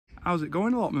How's it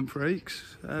going, Allotment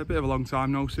freaks? A bit of a long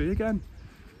time no see again.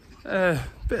 Bit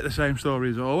of the same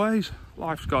story as always.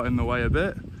 Life's got in the way a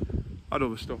bit. Had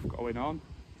other stuff going on.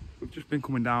 We've just been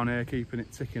coming down here, keeping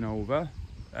it ticking over.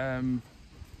 Yeah,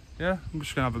 I'm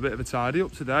just gonna have a bit of a tidy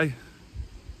up today.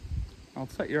 I'll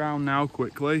take you around now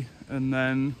quickly, and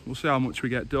then we'll see how much we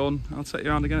get done. I'll take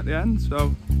you around again at the end,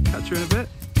 so catch you in a bit.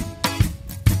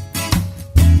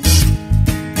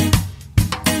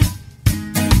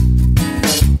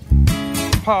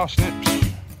 Parsnips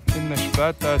in this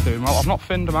bed, they're doing well. I've not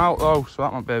thinned them out though, so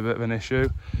that might be a bit of an issue.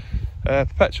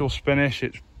 Perpetual spinach,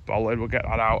 it's bolted, we'll get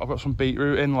that out. I've got some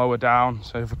beetroot in lower down,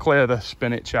 so if I clear the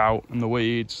spinach out and the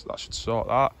weeds, that should sort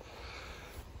that.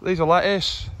 These are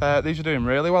lettuce, these are doing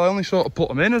really well. I only sort of put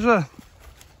them in as a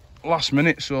last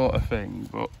minute sort of thing,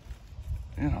 but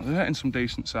you know, they're getting some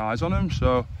decent size on them,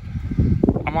 so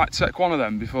I might take one of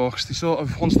them before, because they sort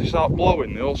of, once they start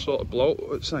blowing, they all sort of blow up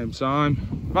at the same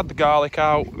time. We've had the garlic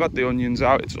out, we've had the onions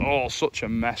out, it's all such a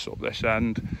mess up this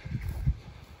end.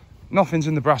 Nothing's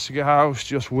in the brassica house,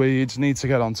 just weeds, need to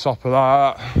get on top of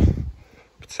that.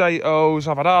 Potatoes,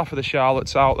 I've had half of the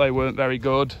Charlottes out, they weren't very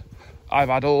good. I've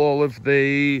had all of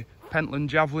the Pentland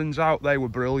Javelins out, they were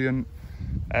brilliant.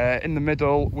 In the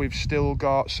middle, we've still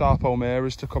got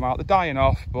Sarpomeras to come out, they're dying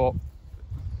off, but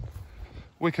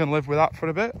we can live with that for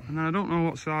a bit. And then I don't know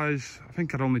what size, I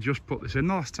think I'd only just put this in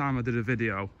the last time I did a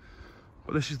video,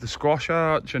 but this is the squash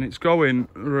arch and it's going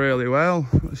really well.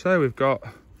 Like I say, we've got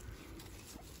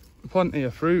plenty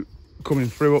of fruit coming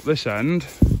through up this end.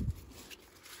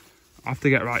 I have to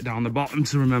get right down the bottom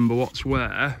to remember what's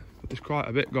where, but there's quite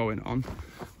a bit going on.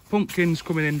 Pumpkins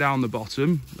coming in down the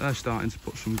bottom, they're starting to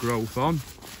put some growth on.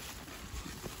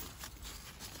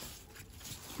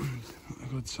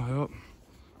 A good tie up.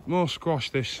 More squash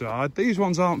this side. These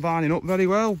ones aren't vining up very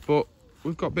well, but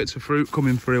we've got bits of fruit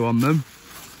coming through on them.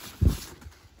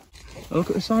 Look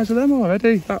at the size of them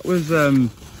already. That was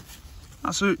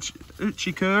that's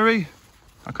uchikuri.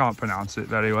 I can't pronounce it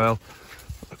very well.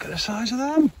 Look at the size of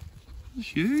them. It's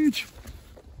huge.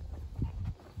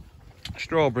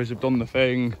 Strawberries have done the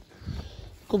thing.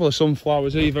 A couple of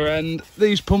sunflowers either end.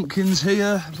 These pumpkins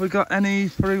here, have we got any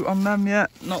fruit on them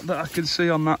yet? Not that I can see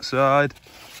on that side.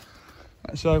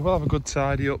 So we'll have a good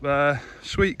tidy up there.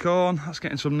 Sweet corn, that's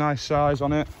getting some nice size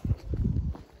on it.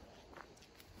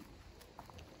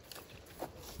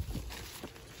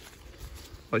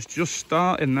 It's just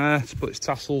starting there to put its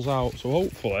tassels out, so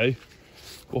hopefully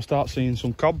we'll start seeing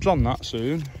some cobs on that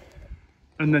soon.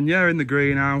 And then yeah, in the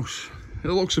greenhouse, it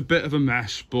looks a bit of a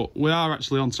mess, but we are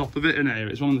actually on top of it in here.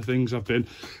 It's one of the things I've been,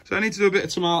 so I need to do a bit of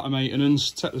tomato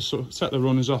maintenance, take the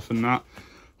runners off and that,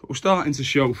 but we're starting to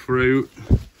show fruit.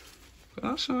 Look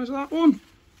at that size of that one.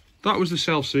 That was the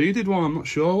self-seeded one. I'm not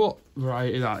sure what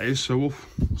variety that is, so we'll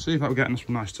see if we're getting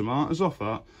some nice tomatoes off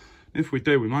that. If we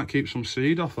do, we might keep some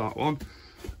seed off that one.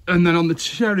 And then on the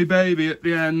cherry baby at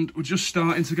the end, we're just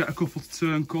starting to get a couple to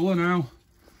turn colour now.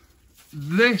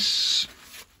 This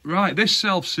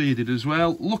self-seeded as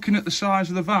well. Looking at the size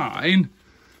of the vine,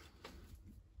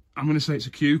 I'm going to say it's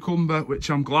a cucumber, which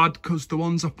I'm glad, because the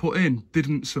ones I put in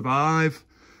didn't survive.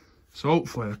 So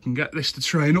hopefully I can get this to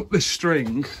train up this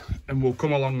string and we'll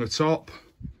come along the top.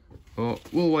 But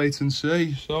we'll wait and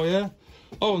see. So yeah.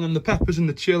 Oh, and then the peppers and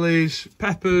the chilies.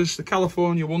 Peppers, the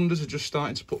California Wonders are just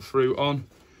starting to put fruit on.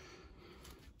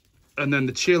 And then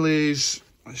the chilies,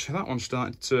 actually that one's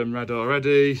starting to turn red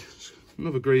already.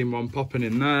 Another green one popping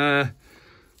in there.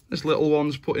 This little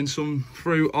one's putting some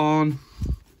fruit on.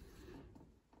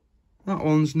 That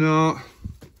one's not.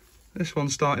 This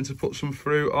one's starting to put some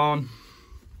fruit on.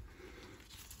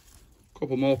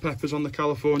 Couple more peppers on the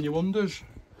California Wonders.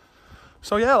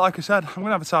 So yeah, like I said, I'm gonna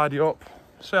have a tidy up,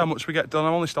 see how much we get done.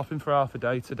 I'm only stopping for half a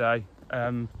day today.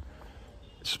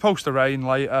 It's supposed to rain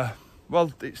later.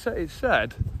 Well, it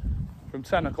said from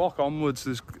 10 o'clock onwards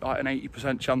there's like an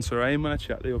 80% chance of rain when I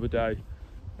checked the other day.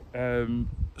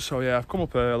 So yeah, I've come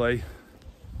up early.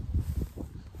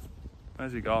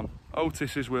 Where's he gone?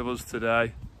 Otis is with us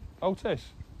today. Otis?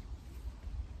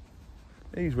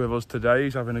 He's with us today,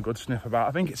 he's having a good sniff about.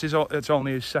 I think it's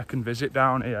only his second visit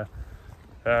down here.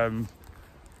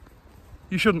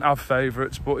 You shouldn't have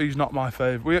favourites, but he's not my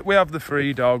favourite. We have the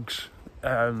 3 dogs,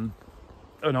 and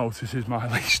Otis is my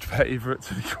least favourite,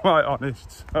 to be quite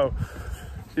honest. So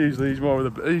usually he's more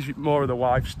of the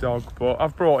wife's dog, but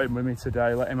I've brought him with me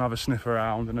today, let him have a sniff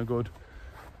around and a good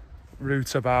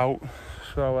root about.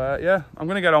 So yeah, I'm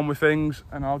going to get on with things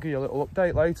and I'll give you a little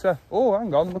update later. Oh,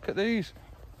 hang on, look at these.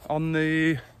 On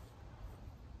the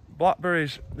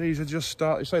blackberries, these are just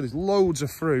starting to say there's loads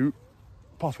of fruit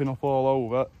popping up all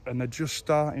over and they're just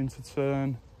starting to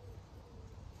turn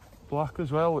black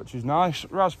as well, which is nice.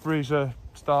 Raspberries are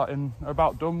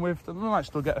about done with. We might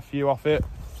still get a few off it.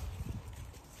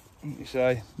 What do you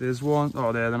say? There's one.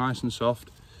 Oh, they're nice and soft.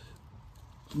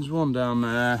 There's one down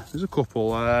there. There's a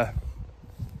couple there.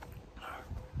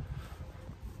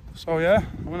 So yeah,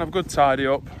 I'm gonna have a good tidy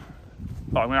up.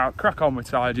 I'm gonna crack on with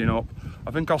tidying up.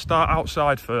 I think I'll start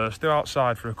outside first. Do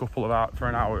outside for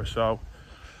an hour or so.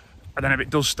 And then if it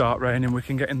does start raining, we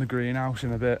can get in the greenhouse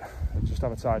in a bit and just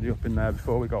have a tidy up in there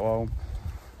before we go home.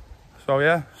 So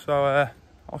yeah,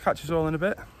 I'll catch us all in a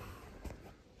bit.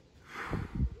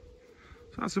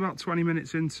 So that's about 20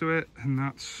 minutes into it, and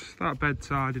that's that bed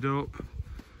tidied up,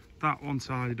 that one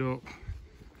tidied up,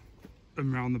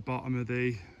 and round the bottom of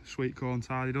the sweet corn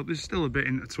tidied up. There's still a bit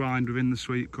intertwined within the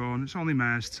sweet corn. It's only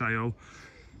mare's tail.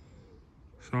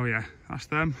 So yeah, that's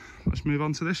them. Let's move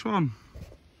on to this one.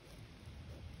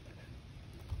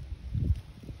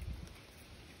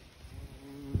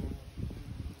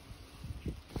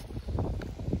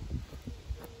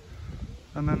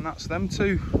 And then that's them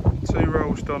two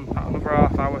rows done. Another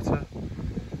half hour to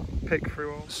pick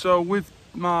through all. So with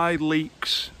my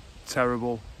leeks,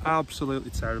 terrible, absolutely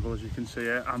terrible, as you can see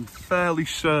here. I'm fairly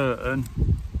certain,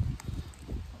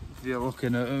 if you're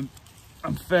looking at them,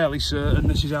 I'm fairly certain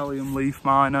this is allium leaf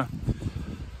miner.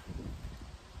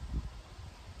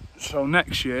 So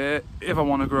next year, if I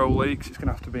want to grow leeks, it's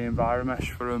gonna have to be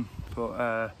Enviromesh for them.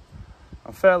 But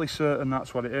I'm fairly certain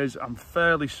that's what it is. I'm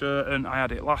fairly certain I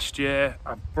had it last year.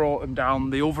 I brought them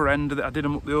down the other end of it. I did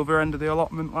them up the other end of the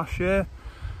allotment last year.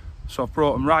 So I've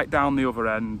brought them right down the other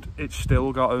end. It's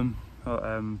still got them.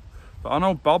 But I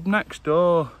know Bob next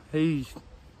door, he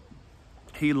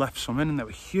left some in and they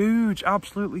were huge,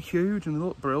 absolutely huge, and they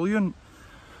looked brilliant.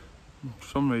 For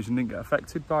some reason didn't get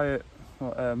affected by it.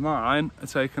 But mine are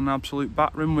taking an absolute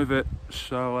battering with it.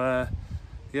 So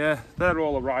yeah, they're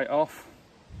all a write-off,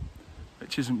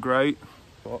 which isn't great,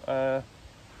 but what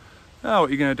are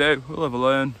you going to do? We'll have a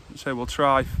learn. So we'll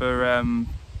try for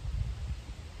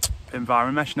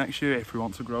Enviromesh next year if we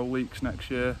want to grow leeks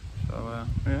next year. So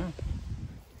yeah.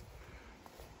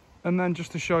 And then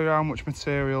just to show you how much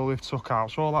material we've took out,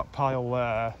 so all that pile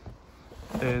there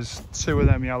is 2 of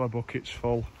them yellow buckets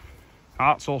full.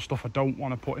 That's all stuff I don't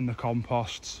want to put in the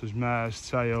compost. There's mare's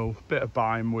tail, a bit of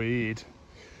bindweed,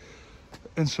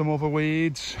 and some other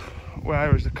weeds.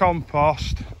 Whereas the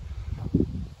compost,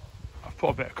 I've put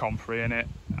a bit of comfrey in it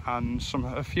and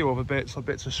a few other bits, like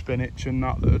bits of spinach and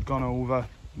that had gone over.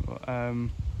 But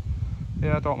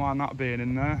yeah, I don't mind that being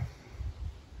in there.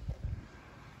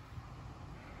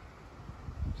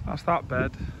 So that's that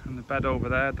bed, and the bed over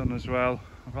there done as well.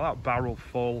 I've got that barrel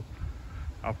full.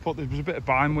 There was a bit of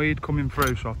bindweed coming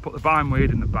through, so I've put the bindweed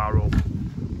in the barrel.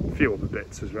 A few other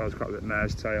bits as well. It's got a bit of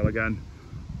mare's tail again.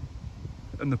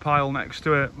 And the pile next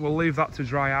to it, we'll leave that to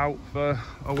dry out for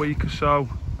a week or so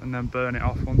and then burn it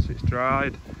off once it's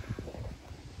dried.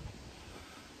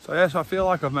 So yes, I feel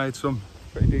like I've made some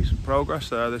pretty decent progress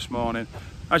there this morning.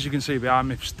 As you can see behind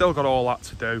me, I've still got all that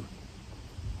to do,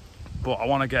 but I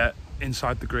want to get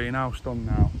inside the greenhouse done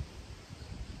now.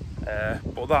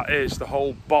 But that is the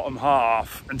whole bottom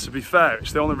half, and to be fair,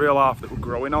 it's the only real half that we're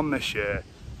growing on this year.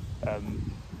 I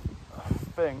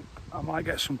think I might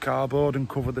get some cardboard and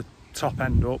cover the top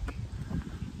end up.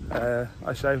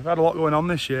 I say we've had a lot going on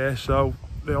this year, so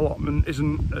the allotment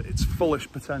isn't at its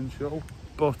fullest potential,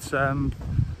 but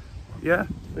yeah,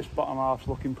 this bottom half's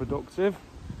looking productive.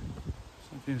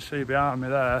 So if you can see behind me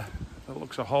there, it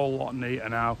looks a whole lot neater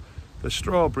now. The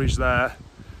strawberries there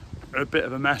are a bit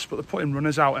of a mess, but they're putting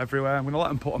runners out everywhere. I'm going to let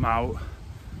them put them out,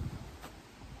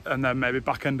 and then maybe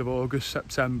back end of August,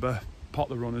 September, pot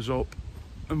the runners up,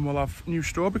 and we'll have new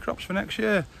strawberry crops for next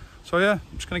year. So yeah,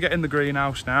 I'm just going to get in the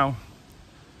greenhouse now,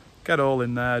 get all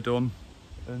in there done,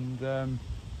 and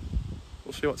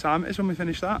we'll see what time it is when we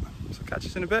finish that. So catch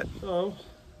us in a bit. So,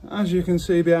 as you can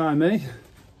see behind me,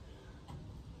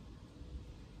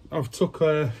 I've took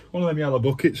one of them yellow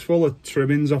buckets full of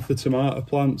trimmings off the tomato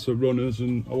plants, or runners,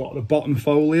 and a lot of the bottom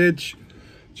foliage,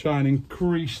 try and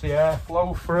increase the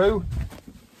airflow through.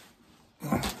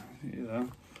 You know,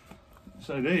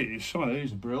 so some of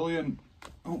these are brilliant.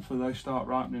 Hopefully they start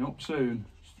ripening up soon.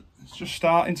 It's just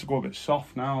starting to go a bit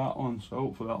soft now, that one, so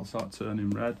hopefully that'll start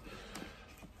turning red.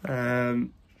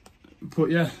 But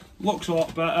yeah, looks a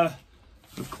lot better.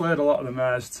 I've cleared a lot of the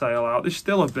mare's tail out. There's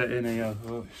still a bit in here.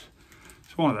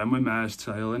 It's one of them with mare's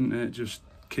tail, isn't it? Just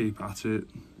keep at it.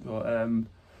 But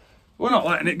we're not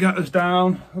letting it get us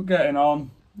down. We're getting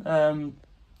on.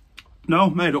 No,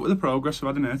 made up with the progress I've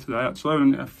had in here today.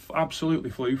 Actually, I absolutely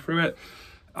flew through it.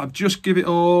 I've just give it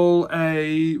all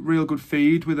a real good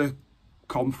feed with a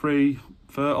comfrey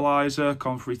fertiliser,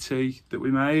 comfrey tea that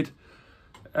we made.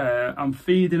 I'm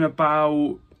doing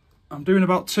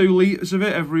about 2 litres of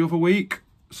it every other week.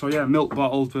 So yeah, milk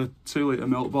bottle, the 2 litre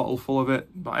milk bottle full of it,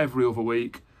 about every other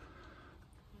week.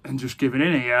 And just giving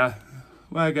in here,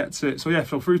 where gets it. So yeah,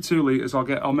 so through 2 litres,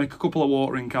 I'll make a couple of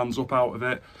watering cans up out of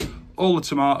it. All the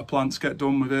tomato plants get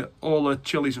done with it. All the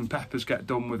chilies and peppers get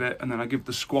done with it. And then I give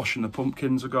the squash and the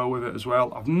pumpkins a go with it as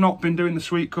well. I've not been doing the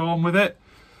sweet corn with it.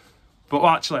 But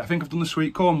actually, I think I've done the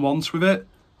sweet corn once with it.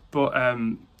 But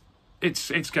it's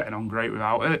getting on great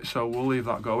without it. So we'll leave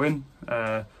that going.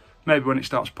 Maybe when it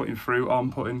starts putting fruit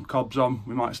on, putting cobs on,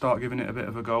 we might start giving it a bit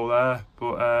of a go there.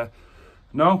 But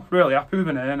no, really happy with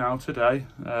an air now today.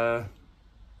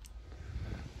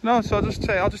 No, so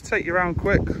I'll just take you around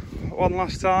quick one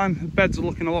last time. The beds are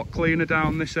looking a lot cleaner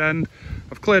down this end.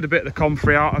 I've cleared a bit of the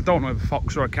comfrey out. I don't know if a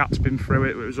fox or a cat's been through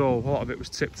it. A lot of it was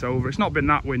tipped over. It's not been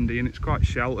that windy and it's quite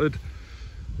sheltered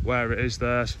where it is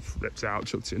there. So I've ripped it out,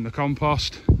 chucked it in the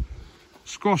compost.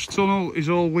 Squash tunnel is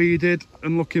all weeded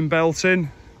and looking belting.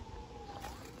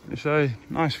 It's a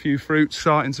nice few fruits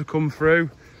starting to come through.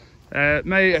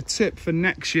 Maybe a tip for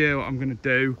next year, what I'm going to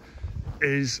do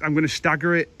is I'm going to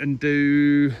stagger it and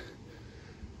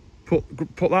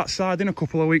put that side in a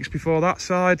couple of weeks before that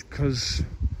side, because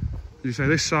as you say,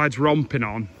 this side's romping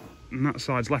on and that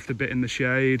side's left a bit in the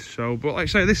shade. So, but like I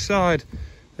say, this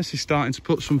is starting to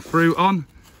put some fruit on.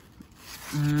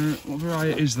 What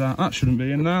variety is that? That shouldn't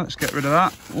be in there. Let's get rid of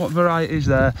that. What variety is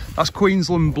there? That's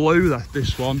Queensland Blue,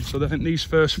 this one. So I think these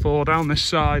first 4 down this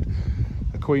side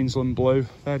are Queensland Blue.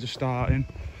 They're just starting.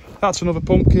 That's another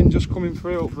pumpkin just coming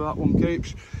through. Hopefully that one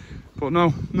keeps. But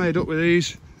no, made up with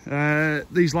these.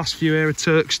 These last few here are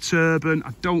Turk's Turban.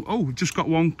 Just got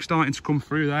one starting to come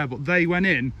through there, but they went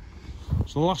in.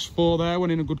 So the last 4 there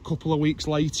went in a good couple of weeks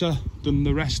later than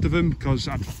the rest of them because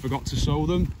I forgot to sow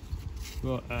them.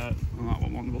 But that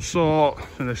one we'll sort,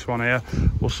 and this one here,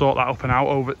 we'll sort that up and out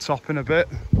over the top in a bit.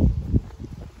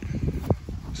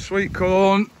 Sweet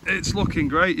corn, it's looking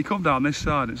great. You come down this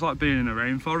side, it's like being in a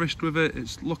rainforest with it.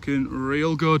 It's looking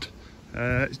real good.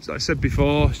 Like I said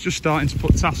before, it's just starting to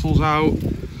put tassels out.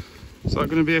 Is that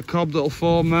going to be a cob that'll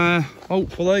form there?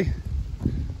 Hopefully.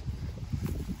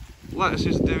 Lettuce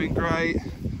is doing great.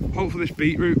 Hopefully this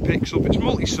beetroot picks up. It's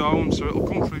multi-sown, so it'll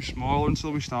come through smaller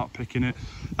until we start picking it.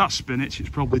 That spinach it's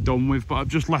probably done with, but I've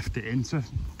just left it in to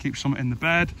keep some in the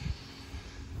bed.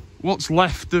 What's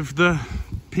left of the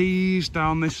peas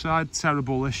down this side,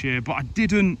 terrible this year, but I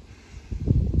didn't.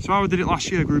 So how I did it last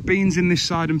year, I grew beans in this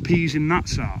side and peas in that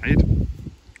side.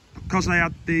 Because I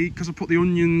put the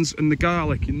onions and the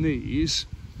garlic in these,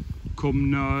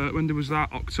 come, when was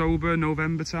that, October,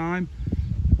 November time,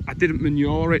 I didn't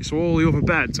manure it, so all the other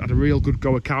beds had a real good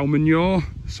go of cow manure,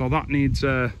 so that needs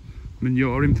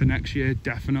manuring for next year,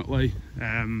 definitely.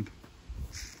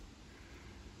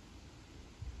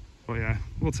 But yeah,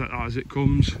 we'll take that as it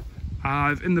comes.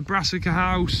 In the brassica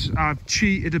house, I've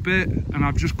cheated a bit and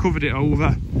I've just covered it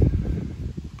over.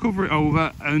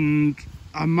 And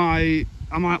I might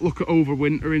look at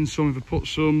overwintering some if I put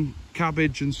some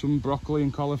cabbage and some broccoli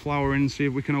and cauliflower in, see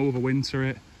if we can overwinter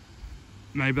it.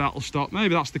 Maybe that'll stop.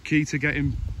 Maybe that's the key to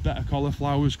getting better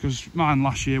cauliflowers, because mine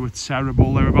last year were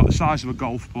terrible. They were about the size of a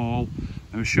golf ball.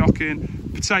 They were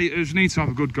shocking. Potatoes, need to have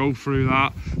a good go through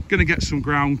that. Going to get some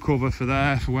ground cover for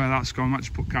where that's going. Might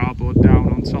just put cardboard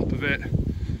down on top of it.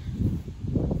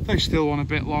 They still want a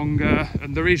bit longer,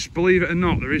 and there is, believe it or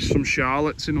not, there is some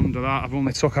Charlottes in under that. I've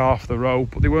only took half the row,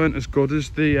 but they weren't as good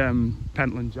as the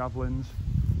Pentland Javelins.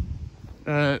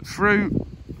 Fruit.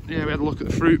 Yeah, we had a look at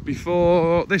the fruit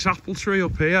before. This apple tree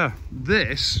up here,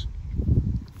 this,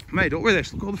 made up with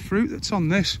this. Look at all the fruit that's on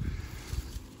this.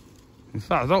 In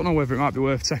fact, I don't know whether it might be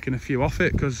worth taking a few off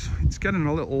it because it's getting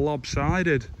a little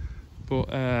lopsided. But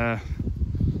no,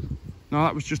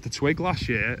 that was just a twig last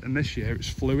year, and this year it's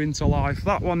flew into life.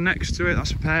 That one next to it,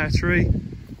 that's a pear tree.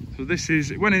 So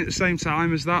it went in at the same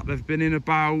time as that. They've been in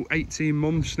about 18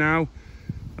 months now.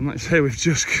 And let's say we've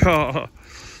just got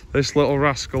this little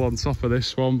rascal on top of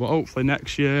this one, but hopefully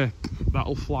next year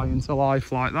that'll fly into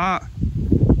life like that.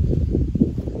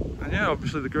 And yeah,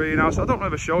 obviously the greenhouse, I don't know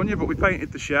if I've shown you, but we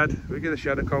painted the shed. We gave the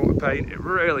shed a coat of paint. It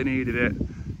really needed it,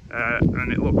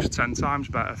 and it looks 10 times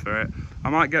better for it. I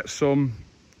might get some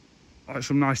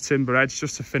nice timber edge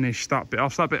just to finish that bit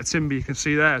off. So that bit of timber you can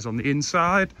see there is on the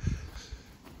inside.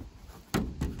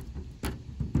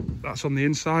 That's on the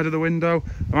inside of the window.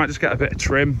 I might just get a bit of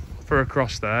trim for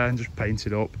across there and just paint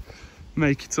it up,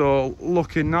 make it all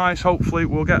looking nice. Hopefully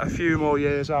we'll get a few more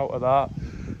years out of that,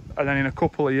 and then in a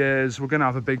couple of years we're gonna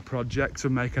have a big project to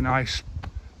make a nice,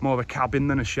 more of a cabin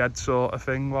than a shed sort of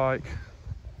thing like.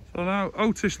 So now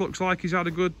Otis looks like he's had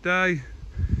a good day.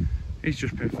 He's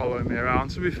just been following me around,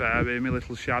 to be fair, being my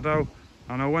little shadow.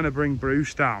 I know when I bring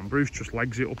Bruce down, Bruce just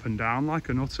legs it up and down like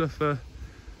a nutter for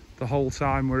the whole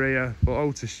time we're here. But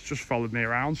Otis just followed me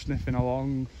around, sniffing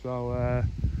along. So,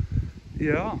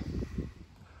 yeah.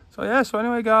 So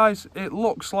anyway, guys, it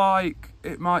looks like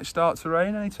it might start to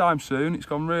rain anytime soon. It's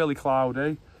gone really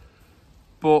cloudy.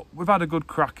 But we've had a good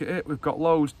crack at it. We've got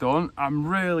loads done. I'm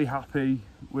really happy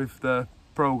with the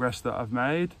progress that I've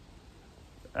made.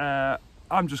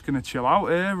 I'm just going to chill out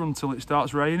here until it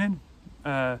starts raining.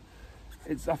 I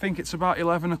think it's about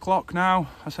 11 o'clock now.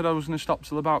 I said I was going to stop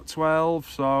till about 12,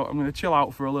 so I'm going to chill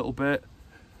out for a little bit.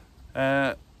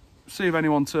 See if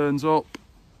anyone turns up.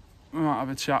 We might have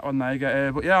a chat when they get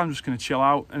here. But yeah, I'm just going to chill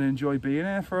out and enjoy being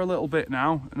here for a little bit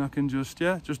now. And I can just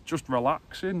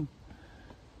relax in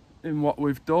what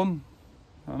we've done.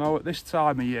 I know at this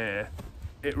time of year,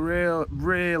 it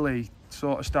really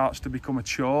sort of starts to become a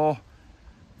chore,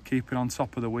 keeping on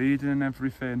top of the weeding and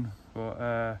everything.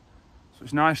 But so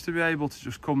it's nice to be able to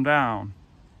just come down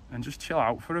and just chill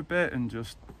out for a bit and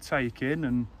just take in.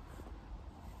 And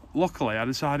luckily I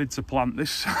decided to plant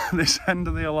this this end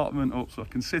of the allotment up so I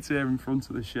can sit here in front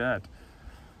of the shed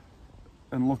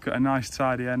and look at a nice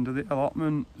tidy end of the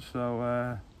allotment.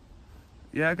 So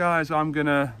yeah, guys, I'm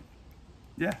gonna,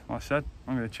 like I said,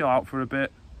 I'm gonna chill out for a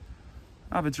bit,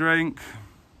 have a drink.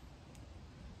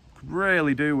 Could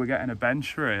really do with getting a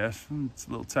bench for here. It's a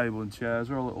little table and chairs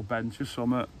or a little bench or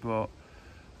something, but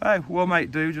hey, we'll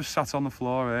make do. Just sat on the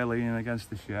floor here, leaning against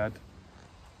the shed.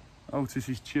 Otis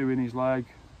is chewing his leg.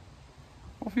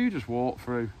 What if you just walk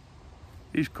through?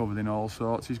 He's covered in all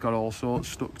sorts. He's got all sorts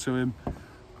stuck to him.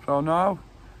 So no,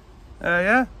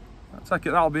 yeah, I take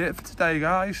it that'll be it for today,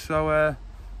 guys. So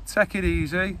take it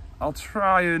easy. I'll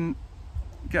try and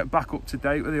get back up to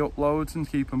date with the uploads and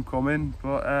keep them coming.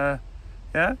 But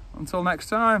yeah, until next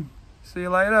time, see you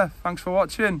later. Thanks for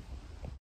watching.